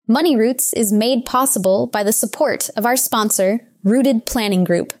Money Roots is made possible by the support of our sponsor, Rooted Planning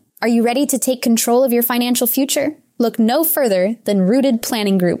Group. Are you ready to take control of your financial future? Look no further than Rooted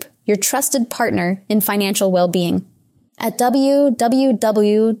Planning Group, your trusted partner in financial well-being. At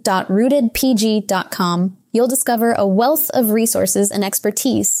www.rootedpg.com, you'll discover a wealth of resources and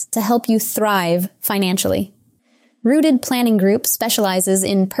expertise to help you thrive financially. Rooted Planning Group specializes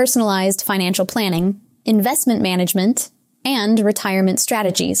in personalized financial planning, investment management, and retirement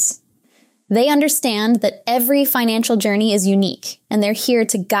strategies. They understand that every financial journey is unique, and they're here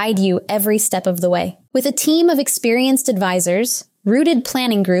to guide you every step of the way. With a team of experienced advisors, Rooted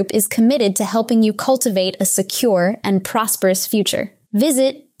Planning Group is committed to helping you cultivate a secure and prosperous future.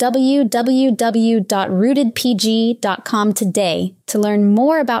 Visit www.rootedpg.com today to learn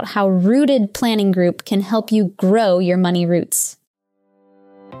more about how Rooted Planning Group can help you grow your money roots.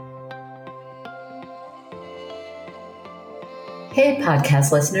 Hey,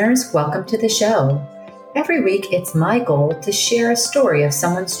 podcast listeners, welcome to the show. Every week, it's my goal to share a story of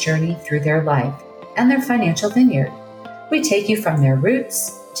someone's journey through their life and their financial vineyard. We take you from their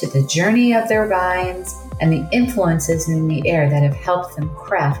roots to the journey of their vines and the influences in the air that have helped them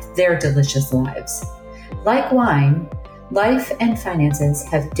craft their delicious lives. Like wine, life and finances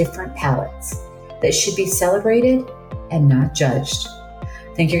have different palates that should be celebrated and not judged.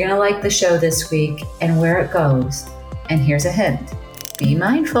 I think you're going to like the show this week and where it goes. And here's a hint. Be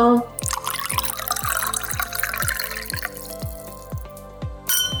mindful.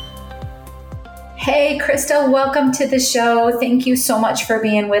 Hey, Krista, welcome to the show. Thank you so much for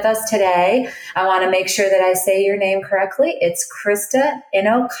being with us today. I want to make sure that I say your name correctly. It's Krista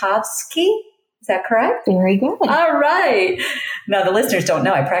Inokovsky. Is that correct? Very good. All right. Now, the listeners don't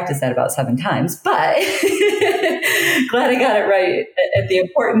know I practiced that about 7 times, but glad I got it right at the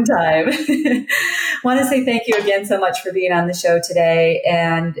important time. Want to say thank you again so much for being on the show today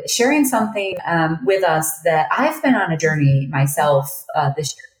and sharing something with us that I've been on a journey myself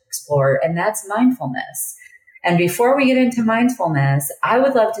this year to explore, and that's mindfulness. And before we get into mindfulness, I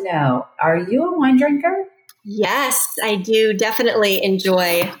would love to know, are you a wine drinker? Yes, I do definitely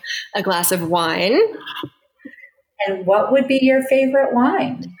enjoy a glass of wine. And what would be your favorite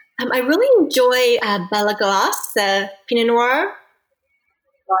wine? I really enjoy Bella Glace, Pinot Noir.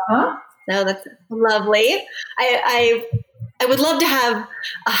 Uh-huh. So that's lovely. I would love to have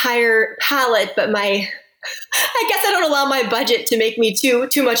a higher palate, but I guess I don't allow my budget to make me too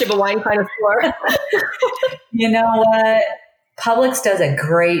much of a wine connoisseur. You know what? Publix does a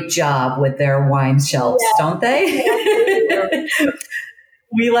great job with their wine shelves, don't they?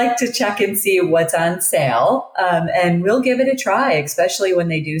 We like to check and see what's on sale, and we'll give it a try, especially when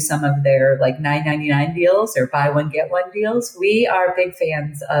they do some of their like $9.99 deals or buy one, get one deals. We are big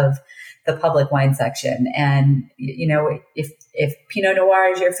fans of the public wine section. And, you know, if Pinot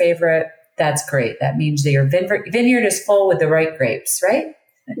Noir is your favorite, that's great. That means that your vineyard is full with the right grapes, right?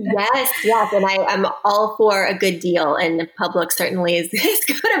 Yes. And I'm all for a good deal. And Publix certainly is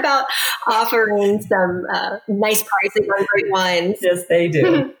good about offering some nice pricing on great wines. Yes, they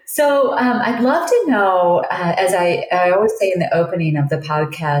do. So I'd love to know, as I always say in the opening of the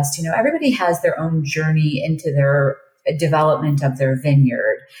podcast, you know, everybody has their own journey into their development of their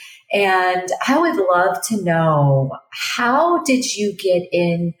vineyard. And I would love to know, how did you get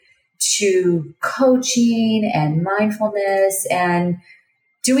into coaching and mindfulness and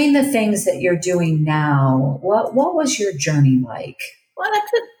doing the things that you're doing now? What was your journey like? Well,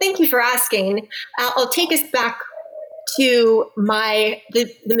 thank you for asking. I'll take us back to the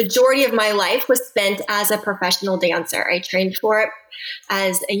majority of my life was spent as a professional dancer. I trained for it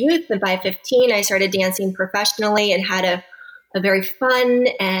as a youth, and by 15, I started dancing professionally and had a very fun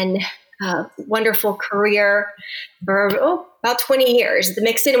and wonderful career for about 20 years,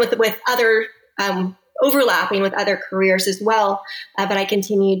 mixed in with other overlapping with other careers as well. But I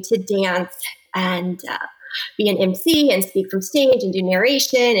continued to dance and be an MC and speak from stage and do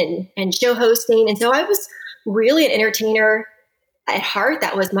narration and show hosting. And so I was really an entertainer at heart.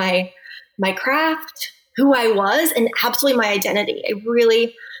 That was my craft, who I was, and absolutely my identity. I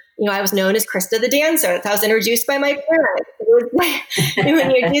really, I was known as Krista the dancer. That's how I was introduced by my parents.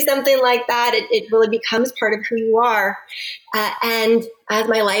 When you do something like that, it really becomes part of who you are. And as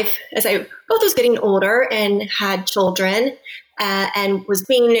I both was getting older and had children and was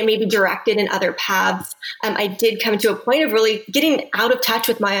being maybe directed in other paths, I did come to a point of really getting out of touch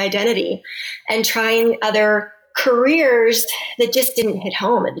with my identity and trying other careers that just didn't hit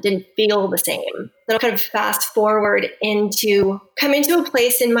home and didn't feel the same. Then I'll kind of fast forward coming to a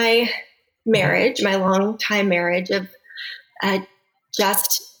place in my marriage, my long time marriage, of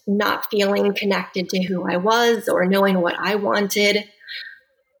just not feeling connected to who I was or knowing what I wanted.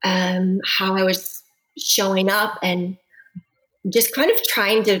 how I was showing up and just kind of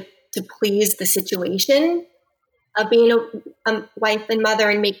trying to please the situation of being a wife and mother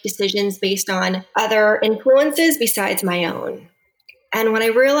and make decisions based on other influences besides my own. And when I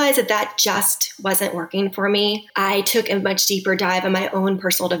realized that just wasn't working for me, I took a much deeper dive in my own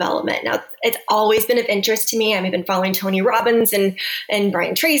personal development. Now, it's always been of interest to me. I've been following Tony Robbins and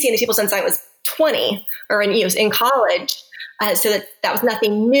Brian Tracy and these people since I was 20 or in college. So that was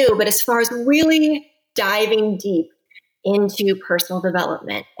nothing new. But as far as really diving deep into personal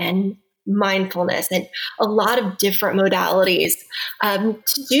development and mindfulness and a lot of different modalities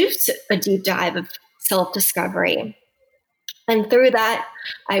to do a deep dive of self-discovery. And through that,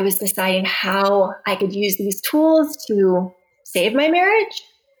 I was deciding how I could use these tools to save my marriage.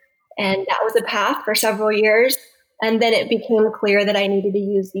 And that was a path for several years. And then it became clear that I needed to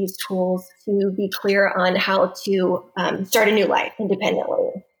use these tools to be clear on how to start a new life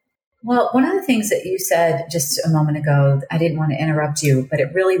independently. Well, one of the things that you said just a moment ago, I didn't want to interrupt you, but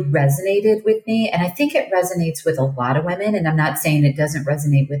it really resonated with me. And I think it resonates with a lot of women. And I'm not saying it doesn't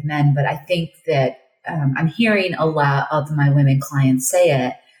resonate with men, but I think that I'm hearing a lot of my women clients say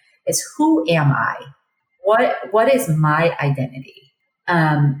it, is who am I? What is my identity?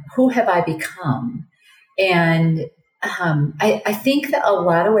 Who have I become? And I think that a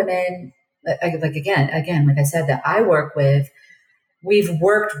lot of women, like I said, that I work with, we've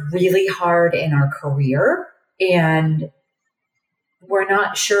worked really hard in our career and we're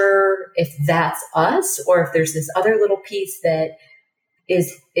not sure if that's us or if there's this other little piece that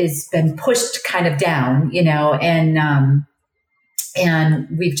is been pushed kind of down, and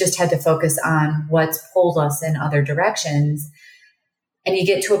we've just had to focus on what's pulled us in other directions. And you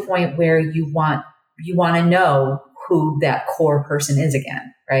get to a point where you want to know who that core person is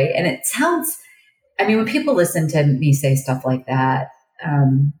again, right? And it sounds, when people listen to me say stuff like that,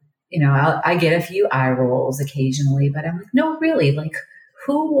 I get a few eye rolls occasionally, but I'm like, no, really, like,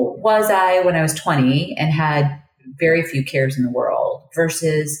 who was I when I was 20 and had very few cares in the world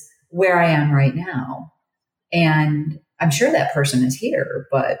versus where I am right now? And I'm sure that person is here,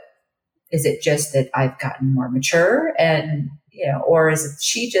 but is it just that I've gotten more mature and, or is it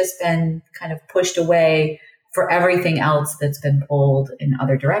she just been kind of pushed away for everything else that's been pulled in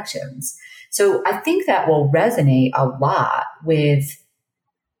other directions? So I think that will resonate a lot with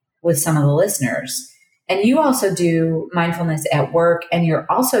some of the listeners. And you also do mindfulness at work, and you're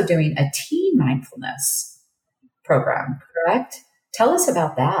also doing a teen mindfulness program, correct? Tell us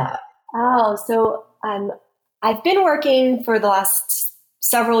about that. Oh, so I've been working for the last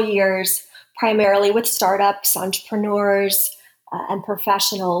several years, primarily with startups, entrepreneurs, and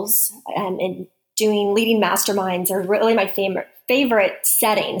professionals, and leading masterminds are really my favorite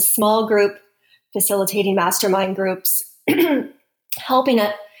settings, small group, facilitating mastermind groups, helping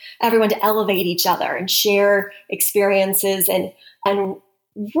everyone to elevate each other and share experiences and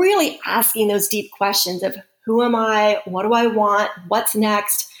really asking those deep questions of who am I? What do I want? What's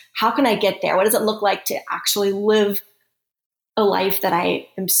next? How can I get there? What does it look like to actually live a life that I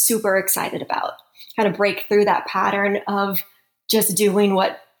am super excited about? Kind of break through that pattern of just doing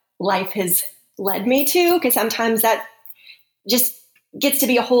what life has led me to, because sometimes that just gets to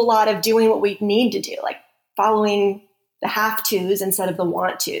be a whole lot of doing what we need to do, like following the have tos instead of the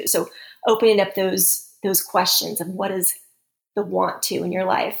want to. So opening up those questions of what is the want to in your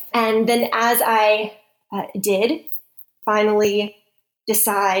life. And then as I did finally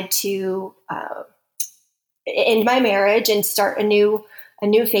decide to end my marriage and start a new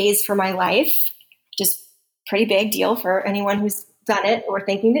phase for my life, just pretty big deal for anyone who's done it or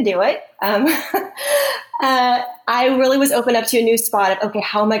thinking to do it. I really was open up to a new spot of, okay,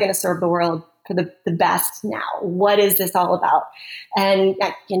 how am I going to serve the world for the best now? What is this all about? And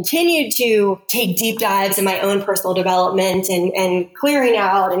I continued to take deep dives in my own personal development and clearing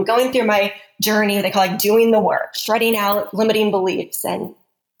out and going through my journey, they call it doing the work, shredding out limiting beliefs and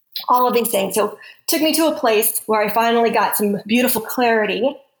all of these things. So it took me to a place where I finally got some beautiful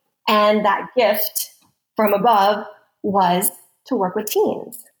clarity. And that gift from above was to work with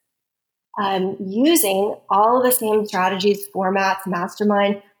teens. Using all of the same strategies, formats,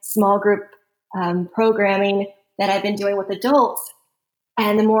 mastermind, small group programming that I've been doing with adults.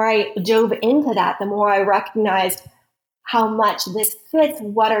 And the more I dove into that, the more I recognized how much this fits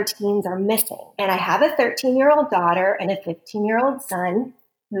what our teens are missing. And I have a 13-year-old daughter and a 15-year-old son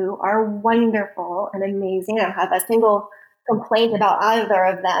who are wonderful and amazing. I don't have a single complaint about either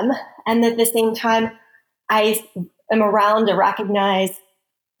of them. And at the same time, I am around to recognize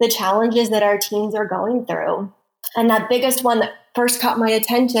the challenges that our teens are going through. And that biggest one that first caught my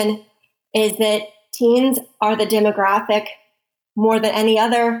attention is that teens are the demographic more than any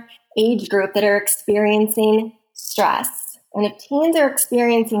other age group that are experiencing stress. And if teens are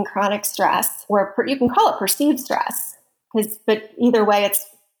experiencing chronic stress, or you can call it perceived stress, but either way,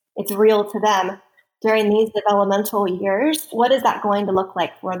 it's real to them during these developmental years. What is that going to look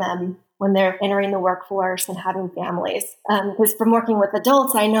like for them when they're entering the workforce and having families? Because from working with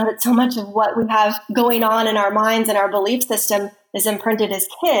adults, I know that so much of what we have going on in our minds and our belief system is imprinted as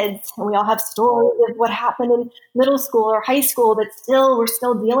kids. And we all have stories of what happened in middle school or high school that we're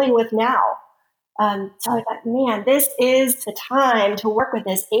still dealing with now. So I thought, man, this is the time to work with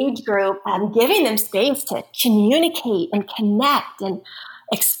this age group, giving them space to communicate and connect and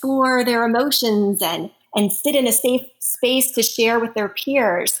explore their emotions and sit in a safe space to share with their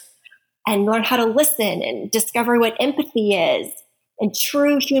peers and learn how to listen and discover what empathy is and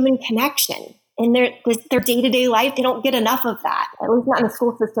true human connection. In their day-to-day life, they don't get enough of that, at least not in the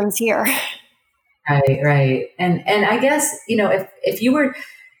school systems here. Right. And I guess, if you were,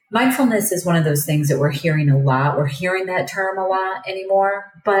 mindfulness is one of those things that we're hearing a lot. We're hearing that term a lot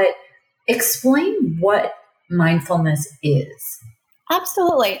anymore, but explain what mindfulness is.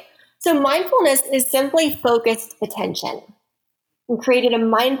 Absolutely. So mindfulness is simply focused attention. We created a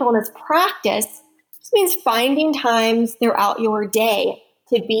mindfulness practice. This means finding times throughout your day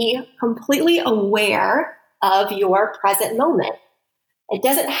to be completely aware of your present moment. It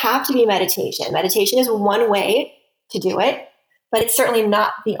doesn't have to be meditation. Meditation is one way to do it, but it's certainly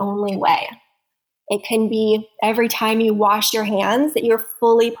not the only way. It can be every time you wash your hands that you're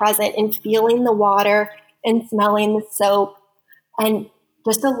fully present in feeling the water and smelling the soap and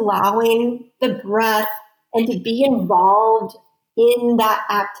just allowing the breath and to be involved in that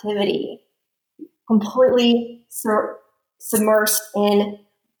activity, completely submersed in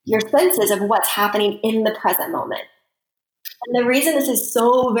your senses of what's happening in the present moment. And the reason this is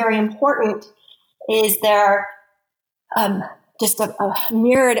so very important is there are just a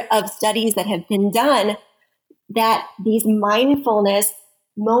myriad of studies that have been done that these mindfulness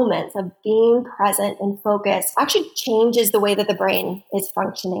moments of being present and focused actually changes the way that the brain is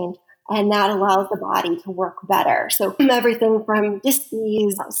functioning. And that allows the body to work better. So everything from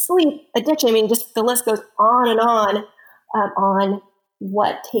dis-ease, sleep, addiction, just the list goes on and on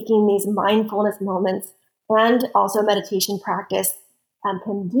what taking these mindfulness moments and also meditation practice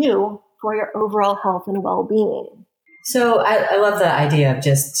can do for your overall health and well-being. So I love the idea of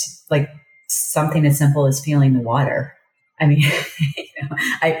just like something as simple as feeling the water. I mean,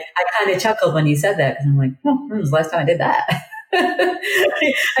 I kind of chuckled when you said that because I'm like, when was the last time I did that?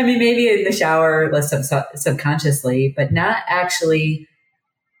 I mean, maybe in the shower, less subconsciously, but not actually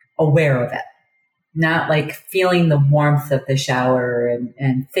aware of it. Not like feeling the warmth of the shower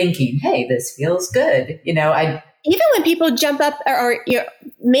and thinking, hey, this feels good. Even when people jump up or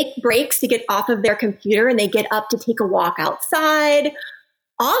make breaks to get off of their computer and they get up to take a walk outside,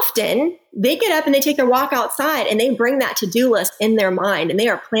 often they get up and they take their walk outside and they bring that to-do list in their mind and they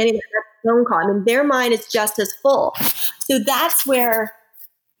are planning the next phone call. I mean, their mind is just as full. So that's where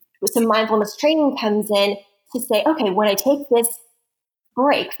some mindfulness training comes in to say, okay, when I take this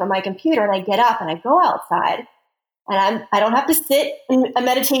break from my computer and I get up and I go outside and I don't have to sit in a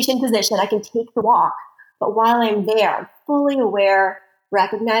meditation position, I can take the walk. But while I'm there, I'm fully aware,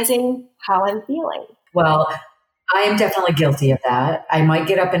 recognizing how I'm feeling. Well, I am definitely guilty of that. I might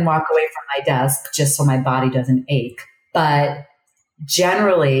get up and walk away from my desk just so my body doesn't ache. But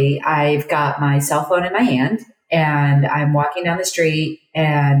generally, I've got my cell phone in my hand and I'm walking down the street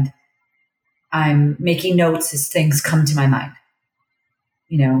and I'm making notes as things come to my mind.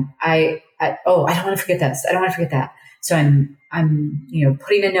 I don't want to forget this. I don't want to forget that. So I'm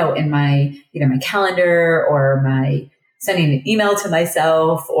putting a note in my, either my calendar or sending an email to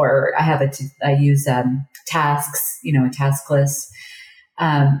myself, or I use tasks, a task list.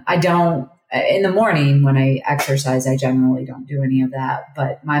 I don't, in the morning when I exercise, I generally don't do any of that,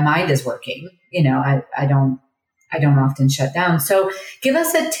 but my mind is working. I don't often shut down. So give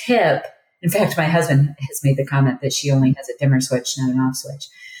us a tip. In fact, my husband has made the comment that she only has a dimmer switch, not an off switch.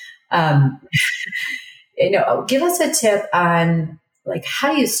 Give us a tip on like,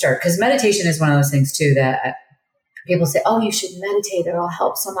 how do you start? Because meditation is one of those things too that people say, oh, you should meditate. It'll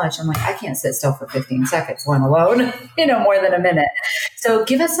help so much. I'm like, I can't sit still for 15 seconds, let alone, more than a minute. So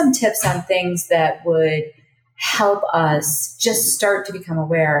give us some tips on things that would help us just start to become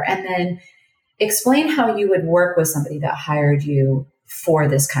aware, and then explain how you would work with somebody that hired you for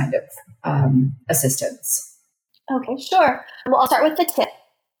this kind of assistance. Okay, sure. Well, I'll start with the tip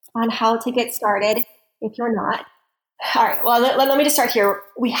on how to get started if you're not. All right, well, let me just start here.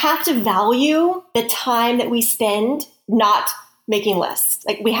 We have to value the time that we spend not making lists.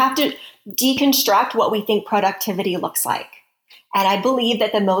 Like, we have to deconstruct what we think productivity looks like. And I believe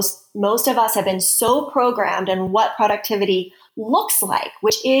that most of us have been so programmed in what productivity looks like,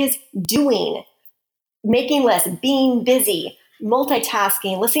 which is doing, making lists, being busy,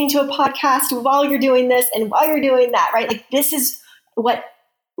 multitasking, listening to a podcast while you're doing this and while you're doing that, right? Like this is what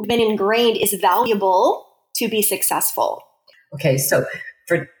been ingrained is valuable to be successful. Okay, so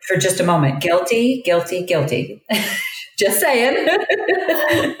for just a moment, guilty. Just saying.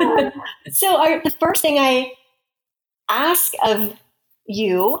 So the first thing I ask of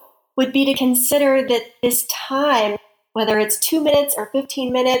you would be to consider that this time, whether it's 2 minutes or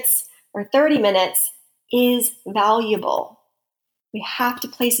 15 minutes or 30 minutes, is valuable. We have to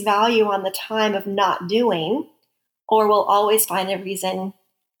place value on the time of not doing, or we'll always find a reason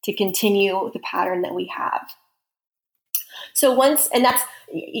to continue the pattern that we have. So and that's,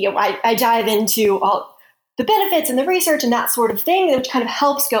 I dive into all the benefits and the research and that sort of thing, which kind of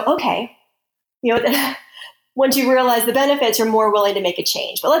helps go, okay, once you realize the benefits, you're more willing to make a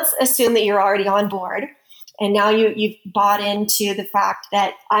change. But let's assume that you're already on board. And now you've bought into the fact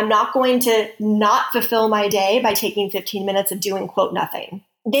that I'm not going to not fulfill my day by taking 15 minutes of doing, quote, nothing.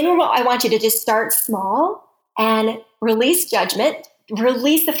 Then I want you to just start small and release judgment,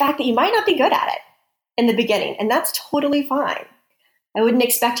 release the fact that you might not be good at it in the beginning. And that's totally fine. I wouldn't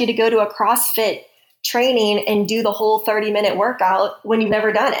expect you to go to a CrossFit training and do the whole 30-minute workout when you've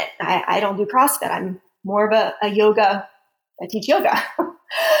never done it. I don't do CrossFit. I'm more of a yoga, I teach yoga.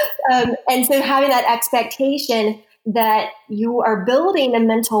 And so having that expectation that you are building a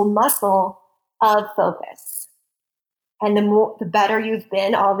mental muscle of focus. And the better you've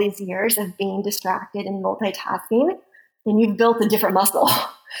been all these years of being distracted and multitasking, then you've built a different muscle.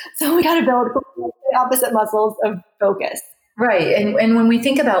 So we got to build the opposite muscles of focus. Right. And when we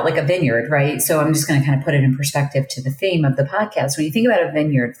think about like a vineyard, right? So I'm just going to kind of put it in perspective to the theme of the podcast. When you think about a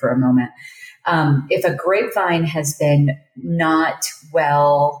vineyard for a moment, if a grapevine has been not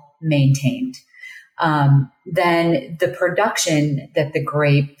well maintained, then the production that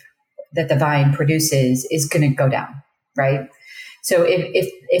the vine produces is going to go down, right? So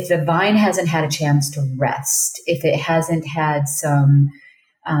if the vine hasn't had a chance to rest, if it hasn't had some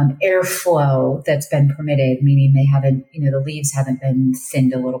airflow that's been permitted, meaning they haven't, the leaves haven't been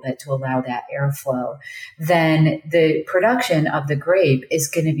thinned a little bit to allow that airflow, then the production of the grape is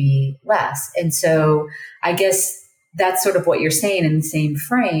going to be less. And so I guess that's sort of what you're saying in the same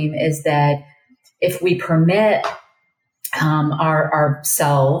frame, is that if we permit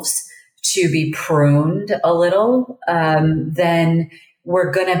ourselves to be pruned a little, then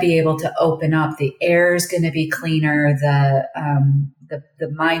we're going to be able to open up. The air is going to be cleaner. The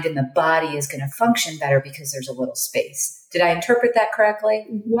mind and the body is going to function better because there's a little space. Did I interpret that correctly?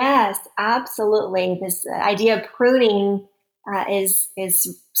 Yes, absolutely. This idea of pruning is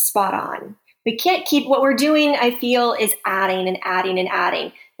spot on. We can't keep what we're doing, I feel, is adding and adding and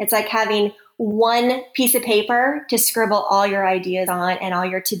adding. It's like having one piece of paper to scribble all your ideas on and all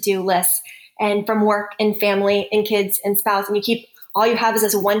your to-do lists, and from work and family and kids and spouse. And all you have is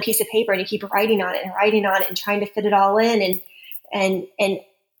this one piece of paper, and you keep writing on it and trying to fit it all in. And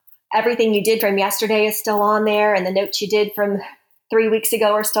everything you did from yesterday is still on there. And the notes you did from 3 weeks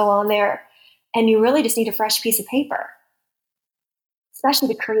ago are still on there. And you really just need a fresh piece of paper, especially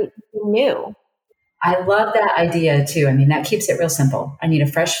to create something new. I love that idea too. I mean, that keeps it real simple. I need a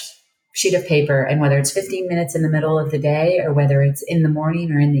fresh sheet of paper, and whether it's 15 minutes in the middle of the day or whether it's in the morning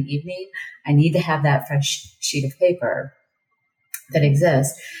or in the evening, I need to have that fresh sheet of paper that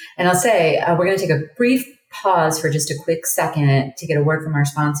exists. And I'll say, we're going to take a brief pause for just a quick second to get a word from our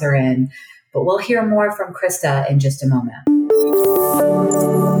sponsor in, but we'll hear more from Krista in just a moment.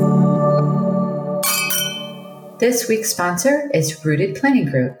 This week's sponsor is Rooted Planning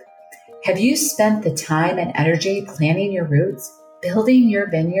Group. Have you spent the time and energy planning your roots, building your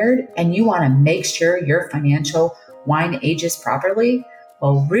vineyard, and you want to make sure your financial wine ages properly?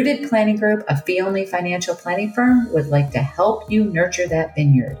 Well, Rooted Planning Group, a fee-only financial planning firm, would like to help you nurture that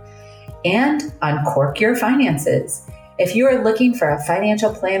vineyard and uncork your finances. If you are looking for a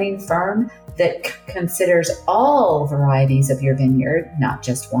financial planning firm that considers all varieties of your vineyard, not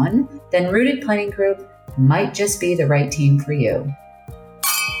just one, then Rooted Planning Group might just be the right team for you.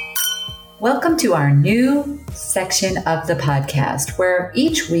 Welcome to our new section of the podcast, where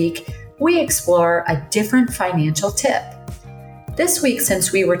each week we explore a different financial tip. This week,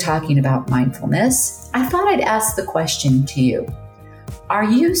 since we were talking about mindfulness, I thought I'd ask the question to you. Are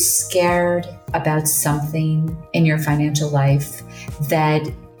you scared about something in your financial life that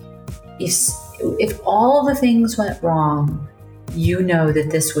if all the things went wrong, you know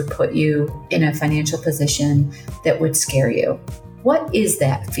that this would put you in a financial position that would scare you? What is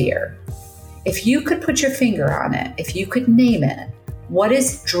that fear? If you could put your finger on it, if you could name it, what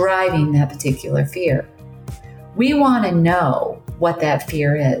is driving that particular fear? We want to know what that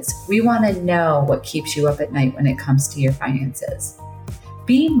fear is. We want to know what keeps you up at night when it comes to your finances.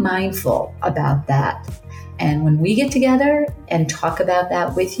 Be mindful about that. And when we get together and talk about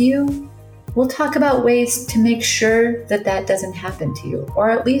that with you, we'll talk about ways to make sure that that doesn't happen to you, or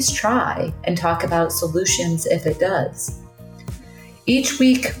at least try and talk about solutions if it does. Each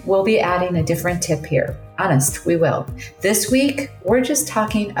week, we'll be adding a different tip here. Honest, we will. This week, we're just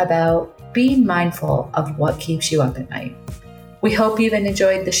talking about being mindful of what keeps you up at night. We hope you've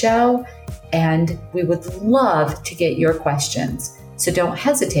enjoyed the show, and we would love to get your questions. So don't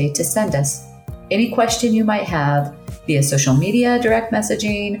hesitate to send us any question you might have via social media, direct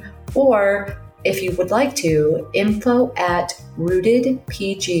messaging, or if you would like to,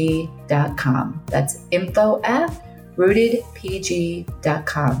 info@rootedpg.com. That's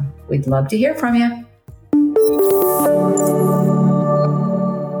info@rootedpg.com. We'd love to hear from you.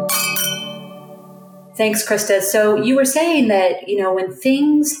 Thanks, Krista. So you were saying that, when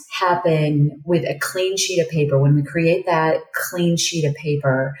things happen with a clean sheet of paper, when we create that clean sheet of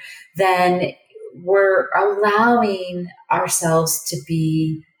paper, then we're allowing ourselves to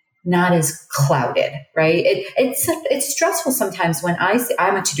be not as clouded, right? It's stressful sometimes when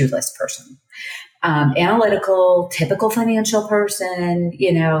I'm a to-do list person, analytical, typical financial person,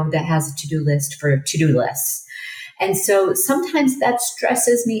 that has a to-do list for to-do lists. And so sometimes that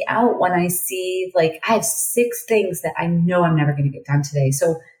stresses me out when I see, I have 6 things that I know I'm never going to get done today.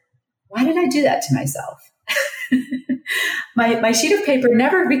 So why did I do that to myself? My sheet of paper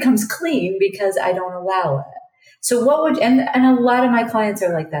never becomes clean because I don't allow it. So and a lot of my clients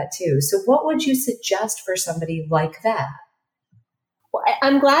are like that too. So what would you suggest for somebody like that? Well,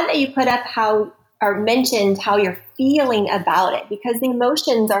 I'm glad that you put up mentioned how you're feeling about it, because the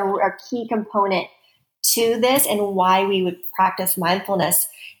emotions are a key component to this, and why we would practice mindfulness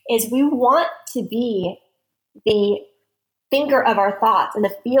is we want to be the thinker of our thoughts and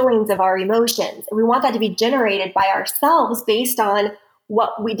the feelings of our emotions. And we want that to be generated by ourselves based on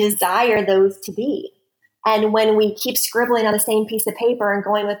what we desire those to be. And when we keep scribbling on the same piece of paper and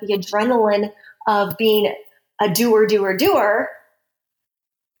going with the adrenaline of being a doer,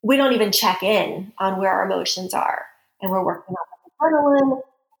 we don't even check in on where our emotions are. And we're working on the adrenaline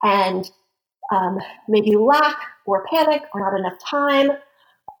and maybe lack or panic or not enough time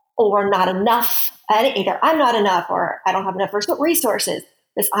or not enough. Either I'm not enough or I don't have enough resources.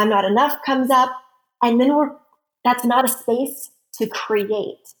 This I'm not enough comes up. And then that's not a space to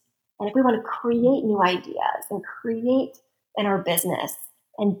create. And if we want to create new ideas and create in our business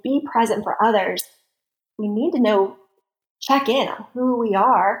and be present for others, we need to check in on who we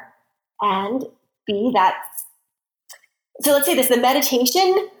are and be that. So let's say the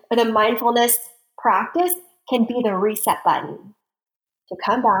meditation or the mindfulness practice can be the reset button to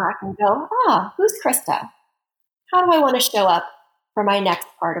come back and go, who's Krista? How do I want to show up for my next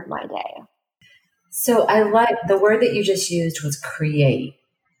part of my day? So I like the word that you just used was create.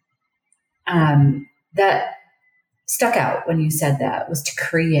 That stuck out when you said that, was to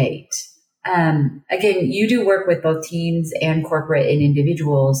create. Again, you do work with both teams and corporate and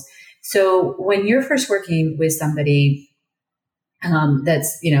individuals. So when you're first working with somebody,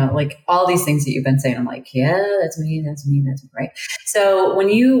 that's, all these things that you've been saying, I'm like, yeah, that's me, right? So when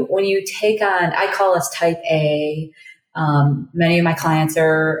you take on, I call us type A. Many of my clients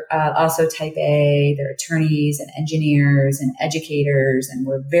are also type A. They're attorneys and engineers and educators, and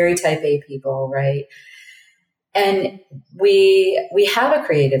we're very type A people, right? And we have a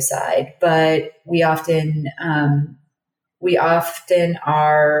creative side, but we often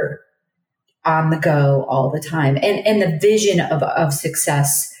are on the go all the time. And the vision of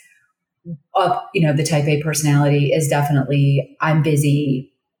success of, the type A personality is definitely, I'm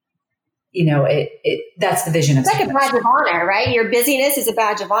busy. That's the vision of success. It's like a badge of honor, right? Your busyness is a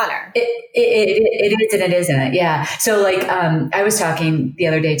badge of honor. It is and it isn't. Yeah. So I was talking the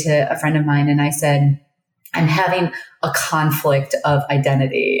other day to a friend of mine, and I said, I'm having a conflict of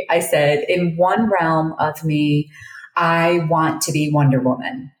identity. I said, in one realm of me, I want to be Wonder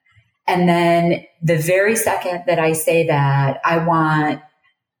Woman. And then the very second that I say that, I want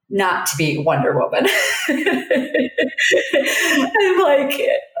not to be Wonder Woman. I'm like,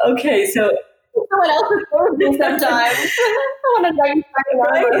 okay, so someone else is doing me sometimes. I want to know you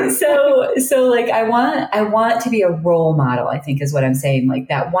right? So I want to be a role model, I think is what I'm saying. Like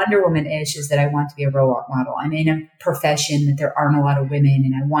that Wonder Woman-ish is that I want to be a role model. I'm in a profession that there aren't a lot of women,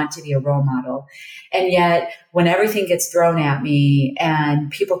 and I want to be a role model. And yet when everything gets thrown at me and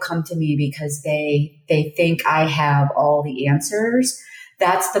people come to me because they think I have all the answers,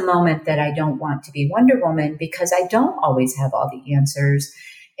 that's the moment that I don't want to be Wonder Woman, because I don't always have all the answers.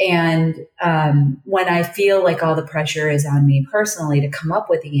 And when I feel like all the pressure is on me personally to come up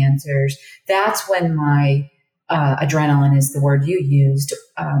with the answers, that's when my adrenaline is the word you used,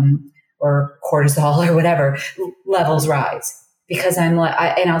 or cortisol or whatever, levels rise. Because I'm like,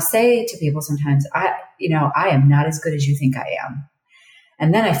 and I'll say to people sometimes, I am not as good as you think I am.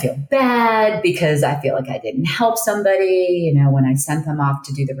 And then I feel bad because I feel like I didn't help somebody, when I sent them off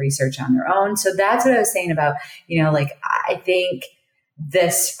to do the research on their own. So that's what I was saying about, I think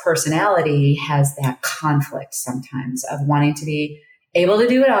this personality has that conflict sometimes of wanting to be able to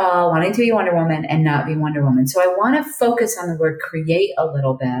do it all, wanting to be Wonder Woman and not be Wonder Woman. So I want to focus on the word create a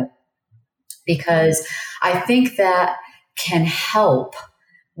little bit, because I think that can help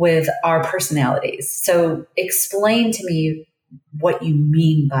with our personalities. So explain to me what you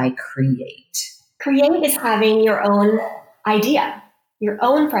mean by create. Create is having your own idea, your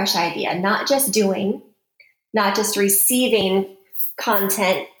own fresh idea, not just doing, not just receiving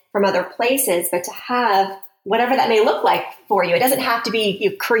content from other places, but to have whatever that may look like for you. It doesn't have to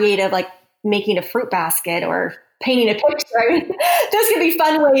be creative, like making a fruit basket or painting a picture. I mean, those can be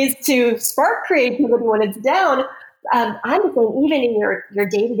fun ways to spark creativity when it's down. I'm saying even in your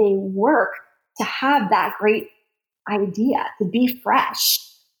day-to-day work, to have that great idea, to be fresh,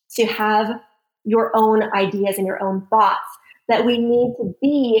 to have your own ideas and your own thoughts, that we need to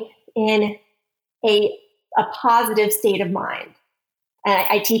be in a positive state of mind. And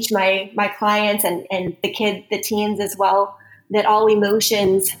I teach my clients and the teens as well, that all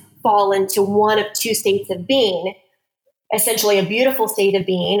emotions fall into one of two states of being, essentially a beautiful state of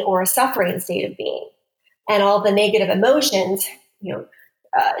being or a suffering state of being. And all the negative emotions,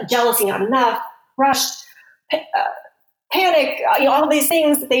 jealousy, not enough, rush, panic, all these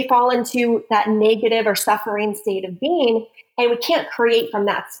things, they fall into that negative or suffering state of being, and we can't create from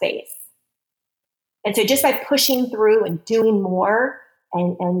that space. And so just by pushing through and doing more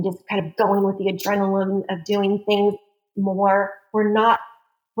and just kind of going with the adrenaline of doing things more, we're not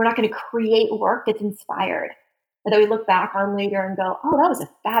going to create work that's inspired, that we look back on later and go, oh, that was a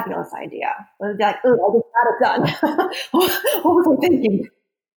fabulous idea. We'll be like, oh, I just got it done. What was I thinking?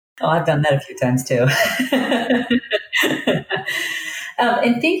 Oh, I've done that a few times too.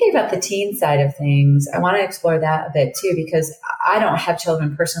 And thinking about the teen side of things, I want to explore that a bit too, because I don't have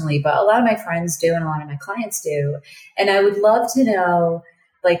children personally, but a lot of my friends do and a lot of my clients do. And I would love to know,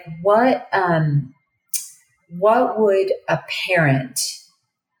 like, what would a parent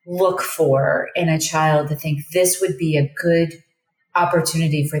look for in a child to think this would be a good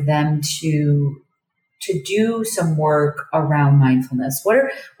opportunity for them to do some work around mindfulness? What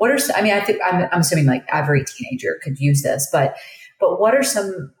are I mean, I think I'm assuming like every teenager could use this, but what are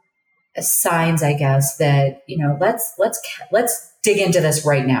some signs, I guess, that, let's dig into this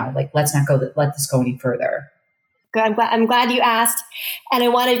right now. Like, let's not let this go any further. Good. I'm glad you asked. And I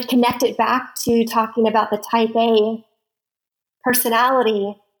wanted to connect it back to talking about the type A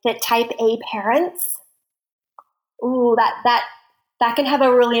personality, that type A parents. Ooh, that can have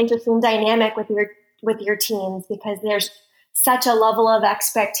a really interesting dynamic with your teens, because there's such a level of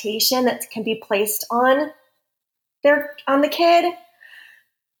expectation that can be placed on the kid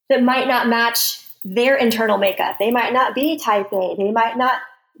that might not match their internal makeup. They might not be type A. They might not,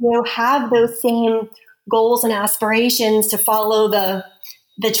 have those same goals and aspirations to follow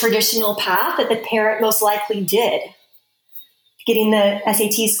the traditional path that the parent most likely did. Getting the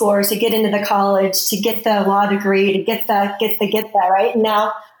SAT scores, to get into the college, to get the law degree, to get that, right?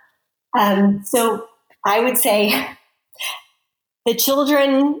 Now, so I would say the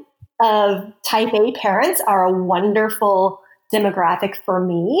children of type A parents are a wonderful demographic for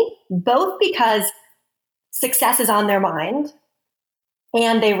me, both because success is on their mind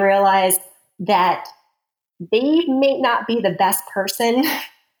and they realize that they may not be the best person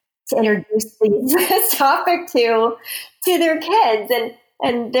to introduce this topic to their kids.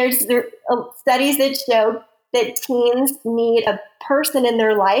 And there are studies that show that teens need a person in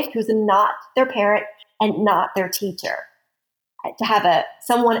their life who's not their parent and not their teacher. To have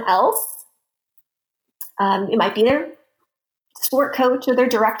someone else, it might be their sport coach or their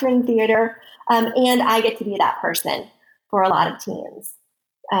director in theater, and I get to be that person for a lot of teens.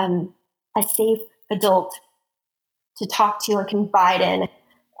 A safe adult to talk to or confide in,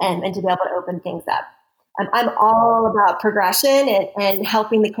 and to be able to open things up. I'm all about progression and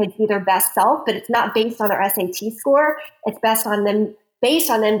helping the kids be their best self, but it's not based on their SAT score. It's based on them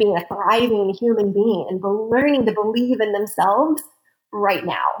being a thriving human being and learning to believe in themselves right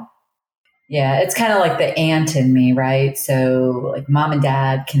now. Yeah, it's kind of like the aunt in me, right? So like mom and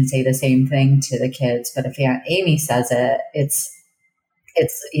dad can say the same thing to the kids, but if Aunt Amy says it, it's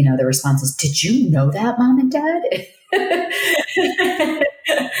it's, the response is, did you know that, Mom and Dad?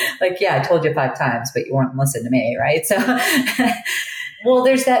 Like, yeah, I told you 5 times, but you won't listen to me. Right. So, well,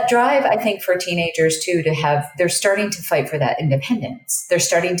 there's that drive, I think, for teenagers too, they're starting to fight for that independence. They're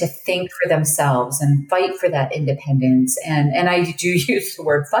starting to think for themselves and fight for that independence. And I do use the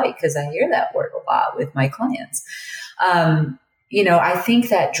word fight because I hear that word a lot with my clients. I think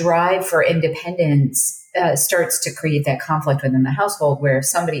that drive for independence starts to create that conflict within the household, where if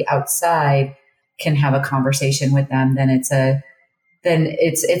somebody outside can have a conversation with them, then it's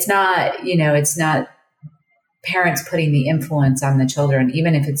not parents putting the influence on the children,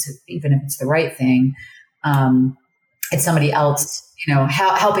 even if it's the right thing. It's somebody else,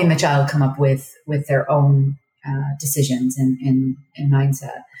 helping the child come up with their own decisions and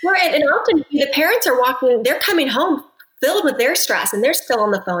mindset. Right. And often the parents are they're coming home filled with their stress, and they're still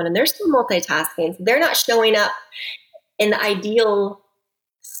on the phone, and they're still multitasking. They're not showing up in the ideal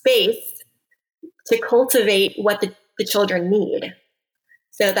space to cultivate what the children need.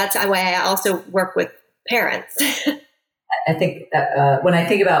 So that's why I also work with parents. I think when I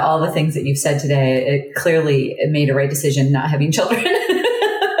think about all the things that you've said today, it clearly made a right decision not having children.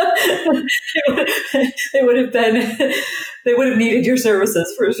 They would have needed your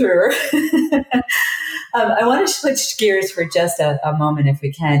services for sure. I want to switch gears for just a moment, if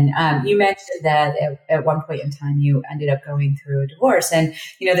we can. You mentioned that at one point in time you ended up going through a divorce, and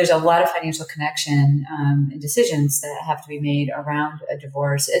there's a lot of financial connection and decisions that have to be made around a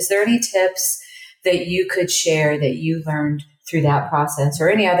divorce. Is there any tips that you could share that you learned through that process, or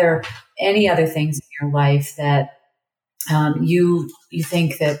any other things in your life that you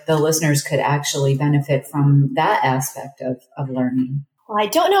think that the listeners could actually benefit from that aspect of learning? Well, I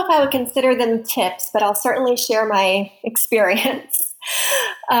don't know if I would consider them tips, but I'll certainly share my experience,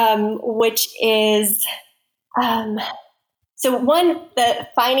 which is, so one, the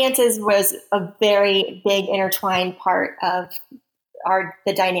finances was a very big intertwined part of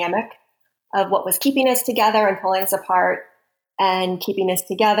the dynamic of what was keeping us together and pulling us apart, and keeping us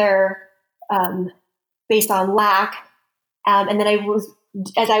together based on lack. And then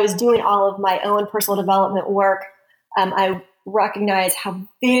as I was doing all of my own personal development work, I recognized how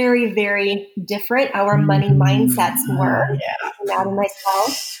very, very different our money mindsets were. Out of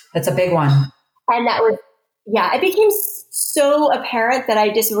myself. That's a big one. And that was, it became so apparent that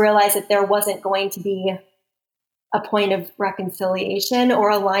I just realized that there wasn't going to be a point of reconciliation or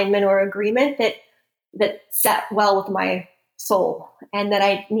alignment or agreement that sat well with my soul, and that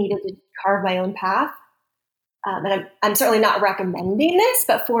I needed to carve my own path. And I'm certainly not recommending this,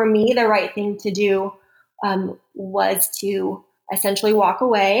 but for me, the right thing to do was to essentially walk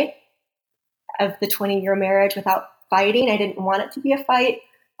away of the 20-year marriage without fighting. I didn't want it to be a fight.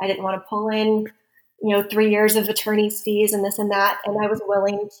 I didn't want to pull in, 3 years of attorney's fees and this and that. And I was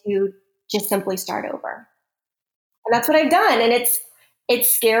willing to just simply start over. And that's what I've done. And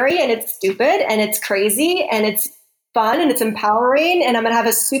it's scary, and it's stupid, and it's crazy, and it's fun, and it's empowering. And I'm going to have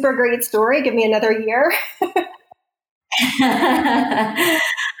a super great story. Give me another year.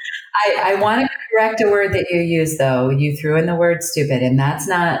 I want to correct a word that you used, though. You threw in the word stupid, and that's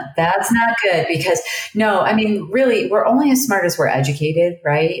not good, because really, we're only as smart as we're educated,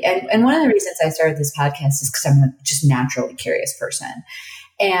 right? And one of the reasons I started this podcast is because I'm a just naturally curious person.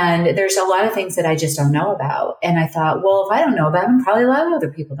 And there's a lot of things that I just don't know about. And I thought, well, if I don't know about them, probably a lot of other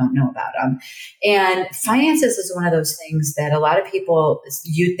people don't know about them. And finances is one of those things that a lot of people,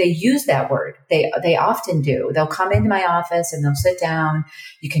 they use that word. They often do. They'll come into my office and they'll sit down.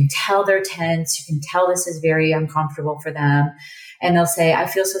 You can tell they're tense. You can tell this is very uncomfortable for them. And they'll say, I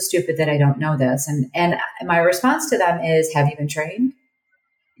feel so stupid that I don't know this. And my response to them is, have you been trained?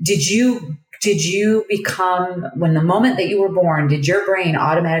 Did you become, when the moment that you were born, did your brain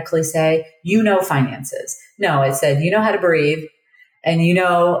automatically say, finances? No, it said, how to breathe, and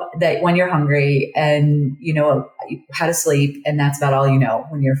that when you're hungry, and how to sleep, and that's about all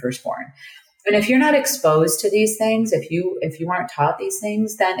when you're first born. And if you're not exposed to these things, if you aren't taught these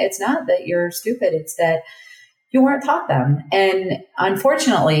things, then it's not that you're stupid, it's that you weren't taught them. And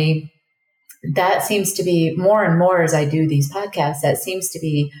unfortunately, that seems to be more and more as I do these podcasts, that seems to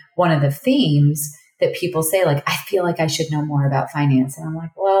be one of the themes that people say, like, I feel like I should know more about finance. And I'm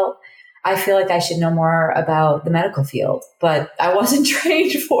like, well, I feel like I should know more about the medical field, but I wasn't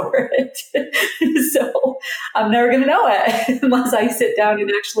trained for it. So I'm never going to know it unless I sit down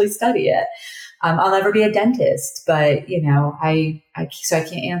and actually study it. I'll never be a dentist, but I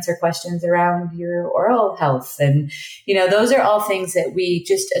can't answer questions around your oral health. And, those are all things that we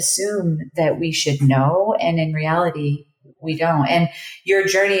just assume that we should know. And in reality, we don't. And your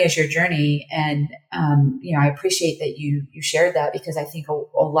journey is your journey. And, I appreciate that you shared that, because I think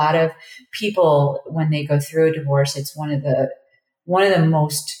a lot of people, when they go through a divorce, it's one of the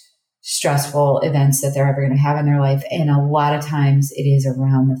most stressful events that they're ever going to have in their life. And a lot of times it is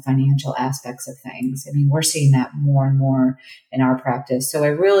around the financial aspects of things. I mean, we're seeing that more and more in our practice. So I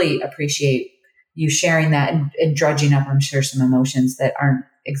really appreciate you sharing that and drudging up, I'm sure, some emotions that aren't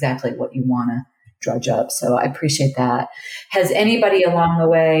exactly what you want to drudge up. So I appreciate that. Has anybody along the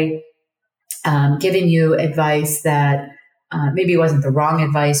way given you advice that maybe wasn't the wrong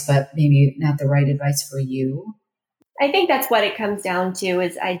advice, but maybe not the right advice for you? I think that's what it comes down to,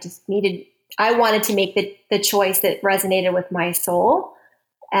 is I wanted to make the choice that resonated with my soul,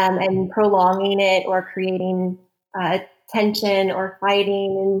 and prolonging it or creating tension or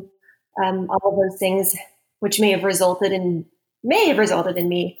fighting and all of those things, which may have resulted in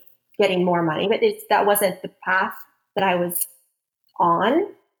me getting more money, but that wasn't the path that I was on.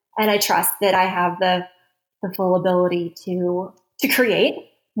 And I trust that I have the full ability to create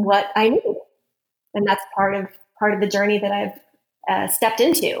what I need. And that's part of the journey that I've stepped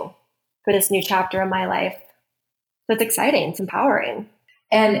into for this new chapter in my life. So it's exciting. It's empowering.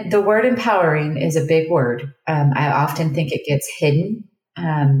 And the word empowering is a big word. I often think it gets hidden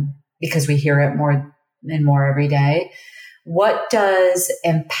because we hear it more and more every day. What does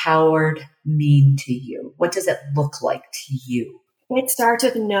empowered mean to you? What does it look like to you? It starts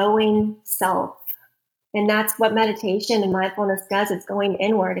with knowing self. And that's what meditation and mindfulness does. It's going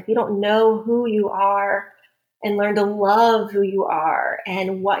inward. If you don't know who you are and learn to love who you are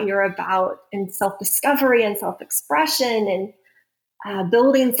and what you're about, and self-discovery and self-expression and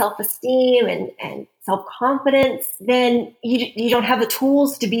building self-esteem and self-confidence, then you don't have the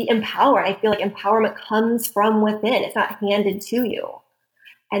tools to be empowered. I feel like empowerment comes from within. It's not handed to you.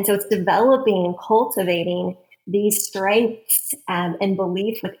 And so it's developing and cultivating these strengths and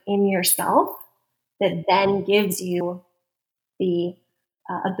belief within yourself that then gives you the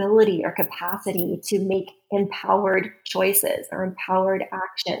ability or capacity to make empowered choices or empowered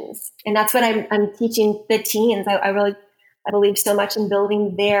actions. And that's what I'm teaching the teens. I believe so much in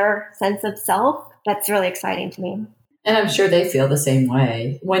building their sense of self. That's really exciting to me. And I'm sure they feel the same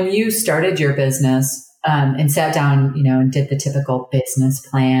way. When you started your business and sat down, and did the typical business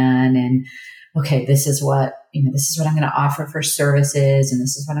plan and, okay, this is what I'm going to offer for services, and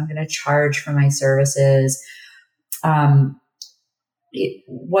this is what I'm going to charge for my services.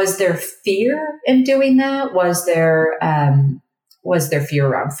 Was there fear in doing that? Was there fear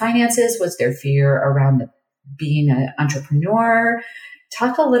around finances? Was there fear around being an entrepreneur?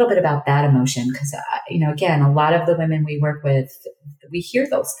 Talk a little bit about that emotion, because, again, a lot of the women we work with, we hear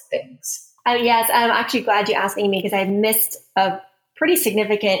those things. Yes, I'm actually glad you asked, Amy, because I missed a pretty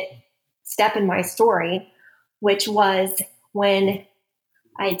significant step in my story, which was when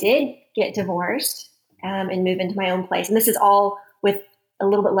I did get divorced and move into my own place. And this is all with a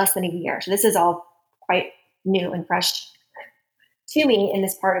little bit less than a year. So this is all quite new and fresh to me in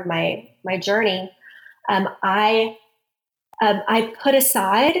this part of my journey. I put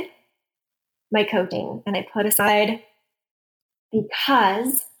aside my coaching, and I put aside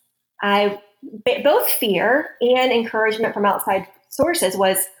because both fear and encouragement from outside sources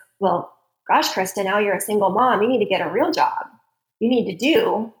was, well, gosh, Krista, now you're a single mom. You need to get a real job. You need to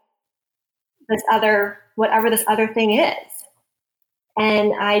do whatever this other thing is.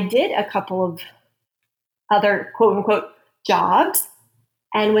 And I did a couple of other quote unquote jobs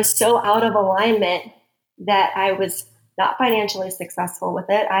and was so out of alignment that I was not financially successful with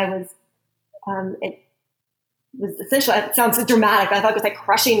it. It was essentially, it sounds so dramatic, but I thought it was like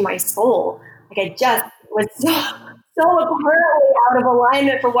crushing my soul. Like I just was so apparently out of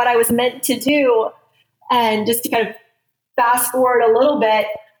alignment for what I was meant to do. And just to kind of fast forward a little bit,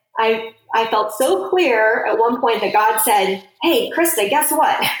 I felt so clear at one point that God said, hey, Krista, guess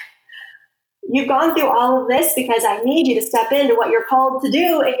what? You've gone through all of this because I need you to step into what you're called to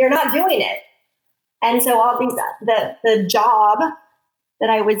do, and you're not doing it. And so all these, the job that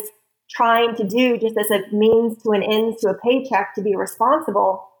I was trying to do just as a means to an end to a paycheck to be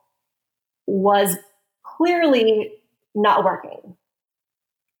responsible was clearly not working.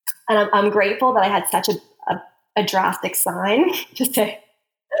 And I'm grateful that I had such a drastic sign to say,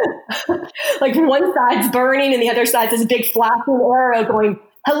 like one side's burning and the other side's this big flashing arrow going,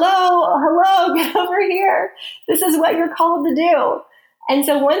 hello, get over here. This is what you're called to do. And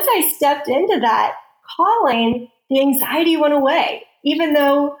so once I stepped into that calling, the anxiety went away, even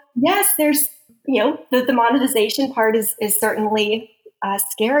though, yes, there's, the monetization part is certainly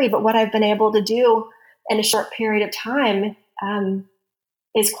scary, but what I've been able to do in a short period of time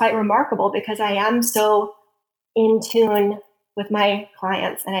is quite remarkable because I am so in tune with my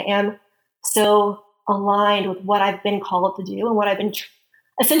clients, and I am so aligned with what I've been called to do and what I've been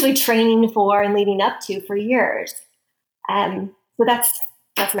essentially training for and leading up to for years. So that's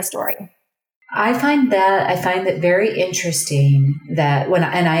my story. I find that very interesting that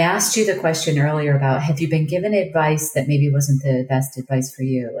I asked you the question earlier about, have you been given advice that maybe wasn't the best advice for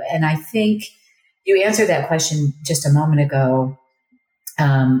you? And I think you answered that question just a moment ago,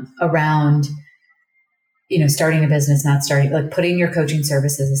 around, starting a business, not starting, like putting your coaching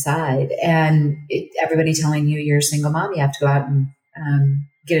services aside, and everybody telling you you're a single mom, you have to go out and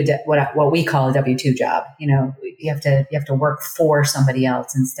get what we call a W-2 job. You have to work for somebody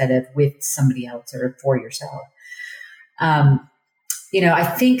else instead of with somebody else or for yourself. I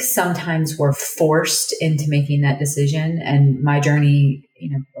think sometimes we're forced into making that decision. And my journey,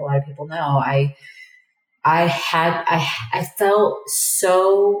 a lot of people know, I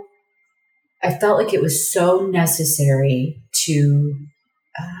felt like it was so necessary to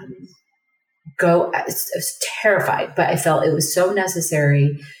go. I was terrified, but I felt it was so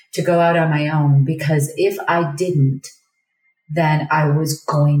necessary to go out on my own, because if I didn't, then I was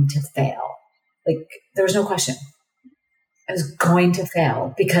going to fail. Like, there was no question. I was going to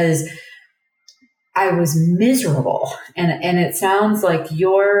fail because I was miserable. And it sounds like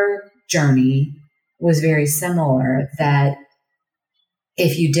your journey was very similar, that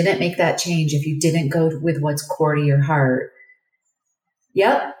if you didn't make that change, if you didn't go with what's core to your heart,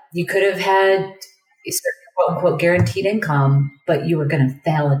 you could have had a certain quote unquote guaranteed income, but you were going to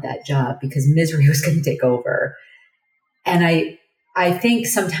fail at that job because misery was going to take over. And I think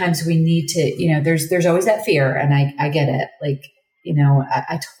sometimes we need to, there's always that fear, and I get it. Like,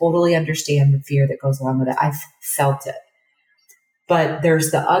 I totally understand the fear that goes along with it. I've felt it. But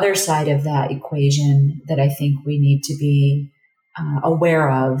there's the other side of that equation that I think we need to be aware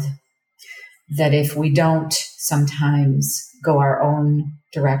of, that if we don't sometimes go our own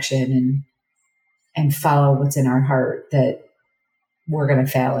direction and follow what's in our heart, that we're going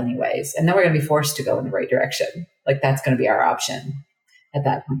to fail anyways. And then we're going to be forced to go in the right direction. Like, that's going to be our option at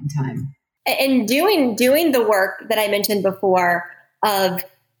that point in time. And doing the work that I mentioned before of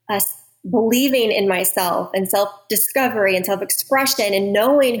us believing in myself and self-discovery and self-expression and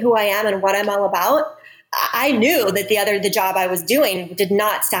knowing who I am and what I'm all about, I knew that the job I was doing did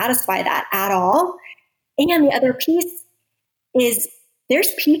not satisfy that at all. And the other piece is there's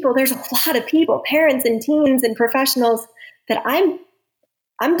a lot of people, parents and teens and professionals that I'm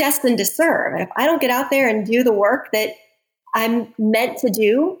destined to serve. And if I don't get out there and do the work that I'm meant to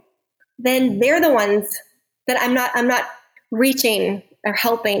do, then they're the ones that I'm not reaching or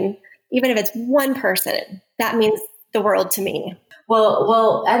helping. Even if it's one person, that means the world to me. Well,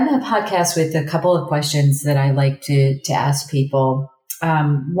 we'll end the podcast with a couple of questions that I like to ask people.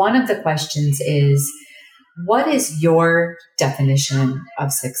 One of the questions is, what is your definition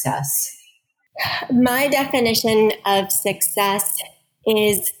of success? My definition of success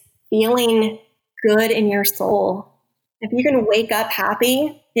is feeling good in your soul. If you can wake up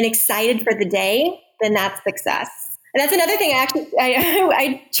happy and excited for the day, then that's success. And that's another thing.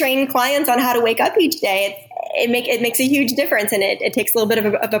 I train clients on how to wake up each day. It makes a huge difference, and it takes a little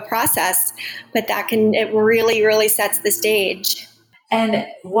bit of a process, but it really, really sets the stage. And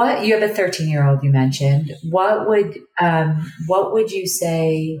you have a 13-year-old, you mentioned. What would you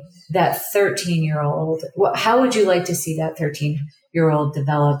say that 13-year-old, how would you like to see that 13-year-old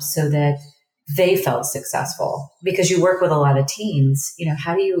develop so that they felt successful? Because you work with a lot of teens,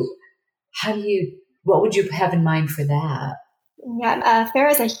 what would you have in mind for that? Yeah,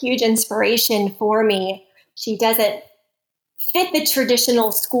 Farrah's a huge inspiration for me. She doesn't fit the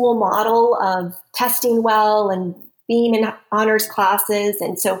traditional school model of testing well and being in honors classes.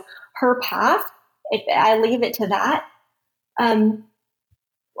 And so her path, if I leave it to that,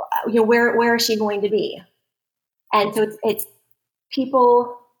 where is she going to be? And so it's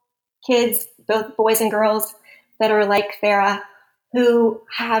people, kids, both boys and girls, that are like Farrah,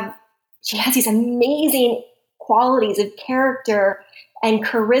 she has these amazing qualities of character and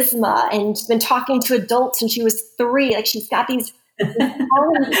charisma, and she's been talking to adults since she was 3. Like, she's got these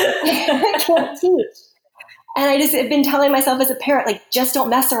qualities that I can't teach. And I've been telling myself as a parent, like, just don't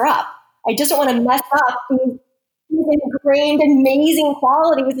mess her up. I just don't want to mess up these ingrained amazing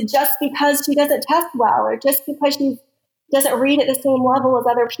qualities just because she doesn't test well, or just because she doesn't read at the same level as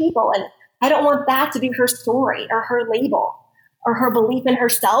other people. And I don't want that to be her story or her label or her belief in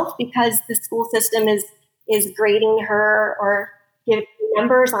herself, because the school system is grading her or giving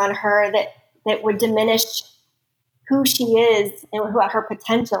numbers on her that would diminish who she is and what her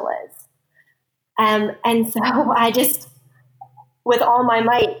potential is. And so I just, with all my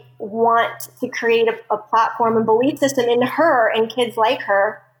might, want to create a platform and belief system in her and kids like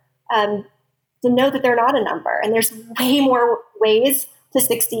her to know that they're not a number. And there's way more ways to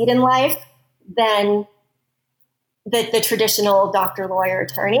succeed in life than the traditional doctor, lawyer,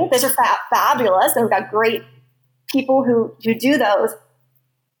 attorney. Those are fabulous. And we've got great people who do those.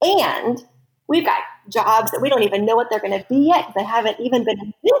 And we've got jobs that we don't even know what they're going to be yet because they haven't even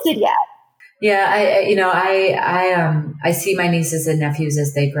been invented yet. Yeah, I see my nieces and nephews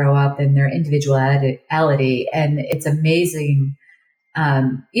as they grow up and their individuality, and it's amazing,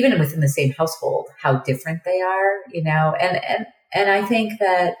 even within the same household, how different they are, and I think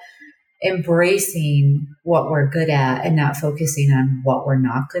that embracing what we're good at and not focusing on what we're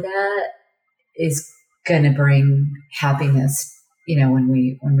not good at is going to bring happiness, when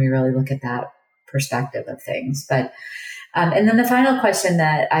we really look at that perspective of things. But and then the final question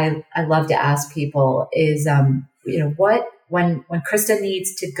that I love to ask people is, what when Krista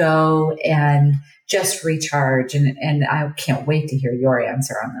needs to go and just recharge, and I can't wait to hear your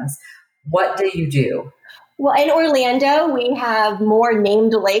answer on this. What do you do? Well, in Orlando, we have more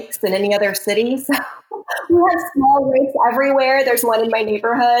named lakes than any other city. So we have small lakes everywhere. There's one in my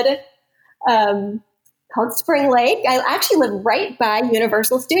neighborhood called Spring Lake. I actually live right by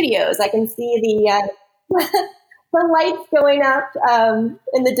Universal Studios. I can see the lights going up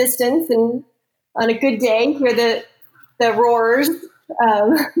in the distance, and on a good day, hear the roars.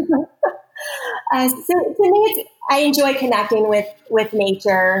 So to me, I enjoy connecting with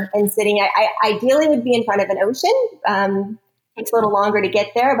nature and sitting. I ideally would be in front of an ocean. Takes a little longer to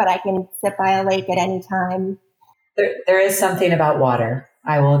get there, but I can sit by a lake at any time. There is something about water.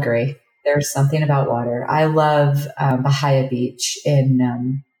 I will agree. There's something about water. I love Bahia Beach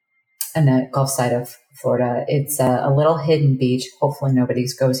in the Gulf side of Florida. It's a little hidden beach. Hopefully nobody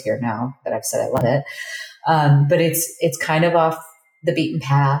goes here now that I've said I love it. But it's kind of off the beaten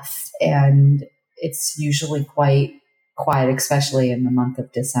path, and it's usually quite quiet, especially in the month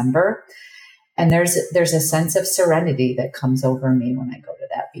of December. And there's a sense of serenity that comes over me when I go to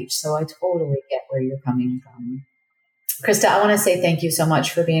that beach. So I totally get where you're coming from. Krista, I want to say thank you so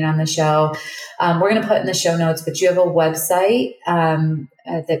much for being on the show. We're going to put in the show notes, but you have a website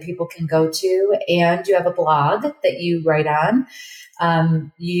that people can go to, and you have a blog that you write on.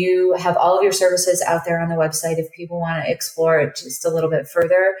 You have all of your services out there on the website if people want to explore it just a little bit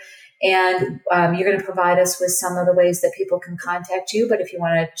further. And you're going to provide us with some of the ways that people can contact you. But if you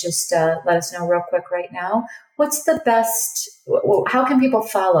want to just let us know real quick right now, what's the best, how can people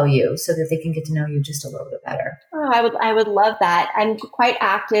follow you so that they can get to know you just a little bit better? Oh, I would love that. I'm quite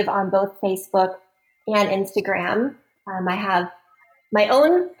active on both Facebook and Instagram. I have my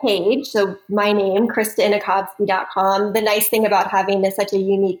own page. So my name, KristaInakowski.com. The nice thing about having such a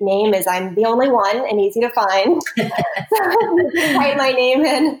unique name is I'm the only one and easy to find. So you can type my name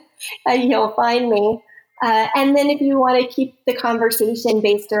in and you'll find me. And then if you want to keep the conversation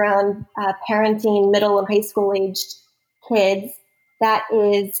based around parenting middle and high school aged kids, that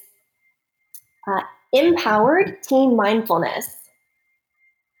is Empowered Teen Mindfulness.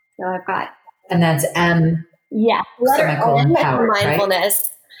 So I've got... And that's M... Yeah, Empowered, mindfulness.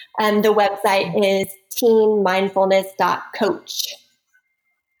 Right? And the website is teenmindfulness.coach.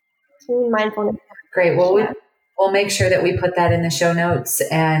 Teen Mindfulness. Great. Well, we'll make sure that we put that in the show notes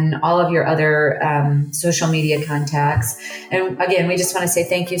and all of your other social media contacts. And again, we just want to say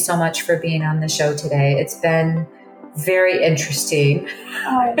thank you so much for being on the show today. It's been very interesting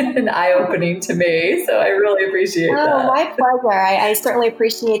and eye-opening to me. So I really appreciate that. Oh, my pleasure. I certainly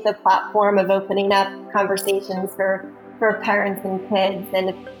appreciate the platform of opening up conversations for parents and kids.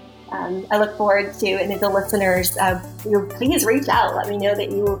 And I look forward to, and the listeners, please reach out. Let me know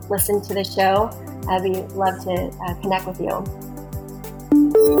that you listen to the show. I'd love to connect with you.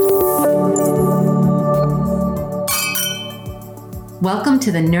 Welcome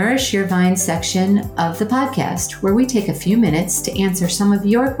to the Nourish Your Vine section of the podcast, where we take a few minutes to answer some of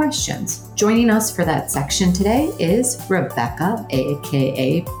your questions. Joining us for that section today is Rebecca,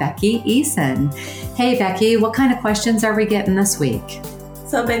 aka Becky Eason. Hey Becky, what kind of questions are we getting this week?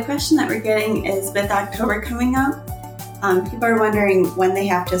 So a big question that we're getting is with October coming up, people are wondering when they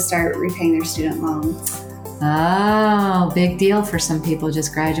have to start repaying their student loans. Oh, big deal for some people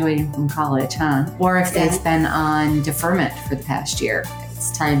just graduating from college, huh? Or if they've been on deferment for the past year,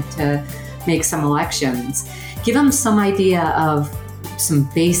 it's time to make some elections. Give them some idea of some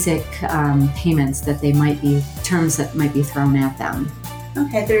basic payments that they might be, terms that might be thrown at them.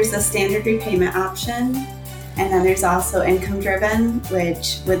 Okay, there's a standard repayment option, and then there's also income driven,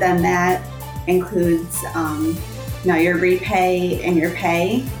 which within that includes your repay and your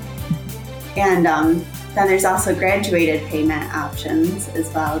pay. And Then there's also graduated payment options as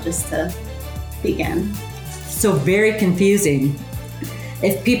well, just to begin. So very confusing.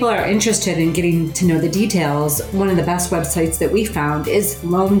 If people are interested in getting to know the details, one of the best websites that we found is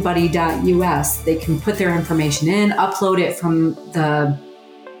loanbuddy.us. They can put their information in, upload it from the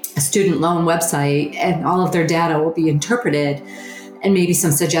student loan website, and all of their data will be interpreted, and maybe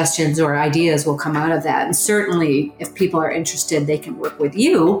some suggestions or ideas will come out of that. And certainly, if people are interested, they can work with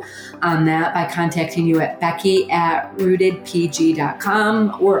you on that by contacting you at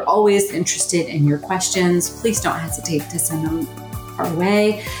becky@rootedpg.com. We're always interested in your questions. Please don't hesitate to send them our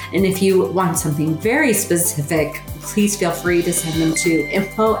way. And if you want something very specific, please feel free to send them to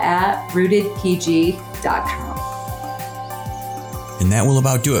info@rootedpg.com. And that will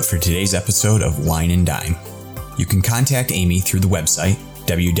about do it for today's episode of Wine and Dime. You can contact Amy through the website,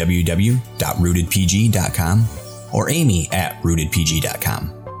 www.rootedpg.com, or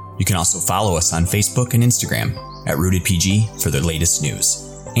amy@rootedpg.com. You can also follow us on Facebook and Instagram @rootedpg for the latest news.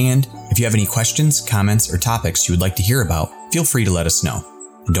 And if you have any questions, comments, or topics you would like to hear about, feel free to let us know.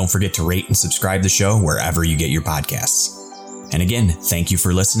 And don't forget to rate and subscribe the show wherever you get your podcasts. And again, thank you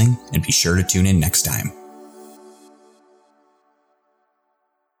for listening, and be sure to tune in next time.